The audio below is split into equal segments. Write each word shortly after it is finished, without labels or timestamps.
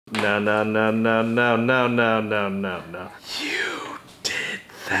No, no, no, no, no, no, no, no, no, no. You did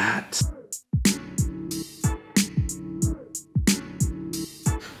that.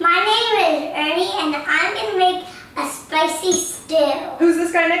 My name is Ernie and I'm gonna make a spicy stew. Who's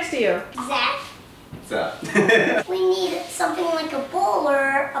this guy next to you? Zach. What's up? We need something like a bowl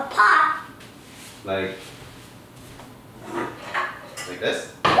or a pot. Like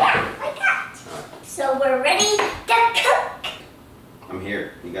this? Yeah, like that. So we're ready to cook. I'm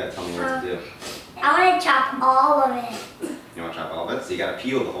here. You gotta tell me what to do. I want to chop all of it. You want to chop all of it? So you gotta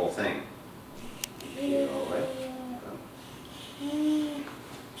peel the whole thing. Peel all the way.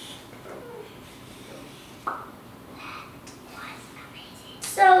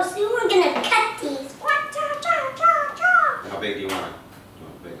 So we're gonna cut these. How big do you want it? You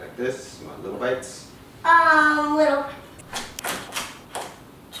want it big like this? You want little bites? Little.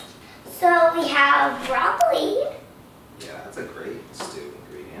 So we have broccoli, Yeah, that's a great stew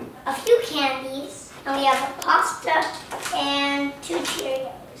ingredient. a few candies, and we have a pasta and 2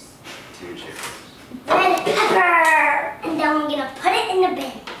 Cheerios. 2 chickens. Red pepper, and then we're gonna put it in the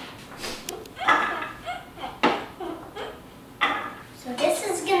bin. So this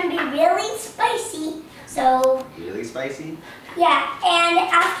is gonna be really spicy. So Really spicy? yeah, and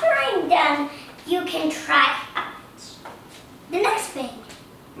after I'm done, you can try the next thing.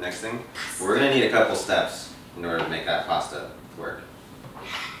 Next thing, we're gonna need a couple steps in order to make that pasta work.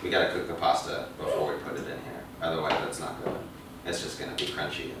 We gotta cook the pasta before we put it in here. Otherwise, it's not good. It's just gonna be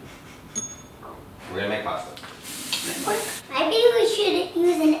crunchy. We're gonna make pasta. Maybe we should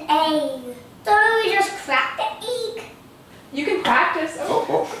use an egg. So we just crack the egg. You can practice.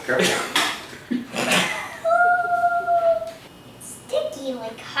 Oh, careful. It's sticky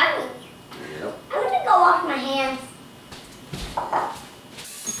like honey. Yep. I'm gonna go wash my hands.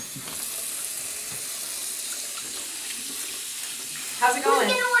 How's it going?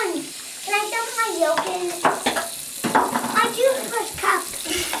 Can I dump my yolk in? I do first cup.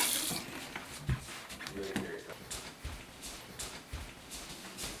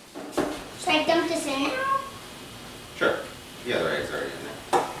 Should I dump this in now? Sure. Yeah, the eggs already in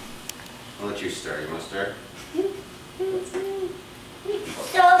there. I'll let you stir. You want to stir?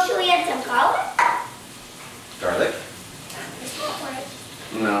 So should we add some garlic? Garlic? This won't work.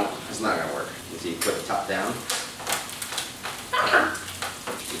 No, it's not gonna work. You see, you put the top down.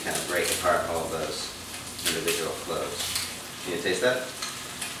 You kind of break apart all of those individual cloves. Can you taste that?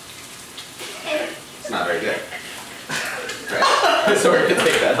 It's not very good. Right? So we're gonna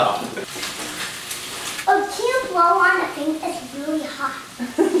take that off. Oh, can you blow on the thing? It's really hot.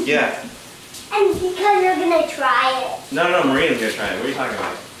 Yeah. And because you're gonna try it. No, Marina's gonna try it. What are you talking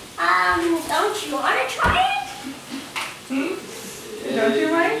about? Don't you wanna try it? Don't you,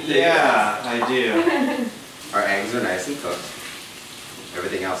 Mike? Yeah, I do. Our eggs are nice and cooked.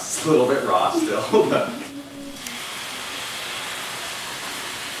 Everything else is a little bit raw still, but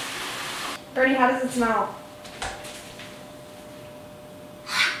Ernie, how does it smell?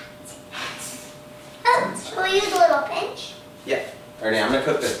 Oh, shall we use a little pinch? yeah. Ernie, I'm gonna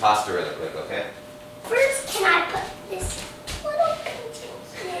cook this pasta really quick, okay? First, can I put this little pinch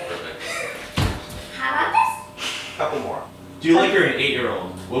in here? Perfect. How about this? Couple more. Do you like you're an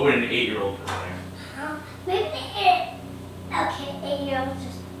 8-year-old? What would an 8-year-old put in there? Maybe it. Okay, 8-year-old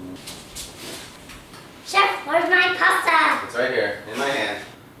just. Chef, where's my pasta? It's right here, in my hand.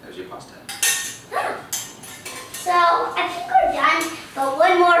 There's your pasta. So, I think we're done, but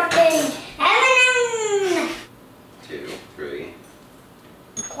one more thing. M&M! 2, 3.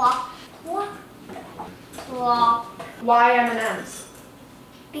 Clock, clock, clock. Why M&Ms?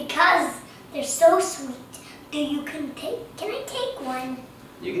 Because they're so sweet. Can I take one?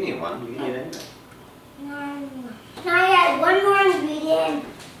 You can eat one. You can eat anything. Can I add one more ingredient?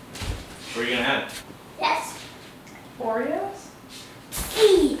 What are you gonna add? Yes. Oreos?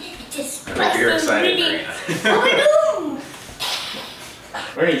 It's just spicy You're excited, ingredient. Marina. Oh my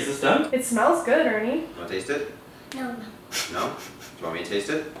god! Ernie, is this done? It smells good, Ernie. You want to taste it? No. No? Do you want me to taste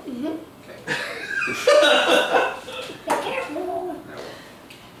it? Mm-hmm. Okay. Be careful. No.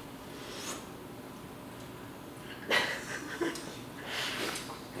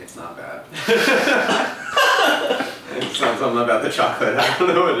 It's not bad. It's not something about the chocolate. I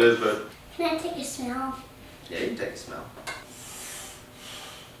don't know what it is, but... Can I take a smell? Yeah, you can take a smell.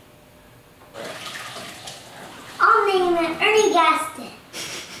 I'll name it Ernie Gaston.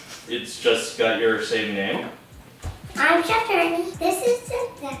 It's just got your same name? I'm Chef Ernie. This is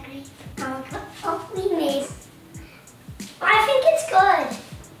Zachary. We made. I think it's good.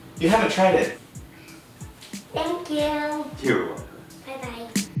 You haven't tried it. Thank you.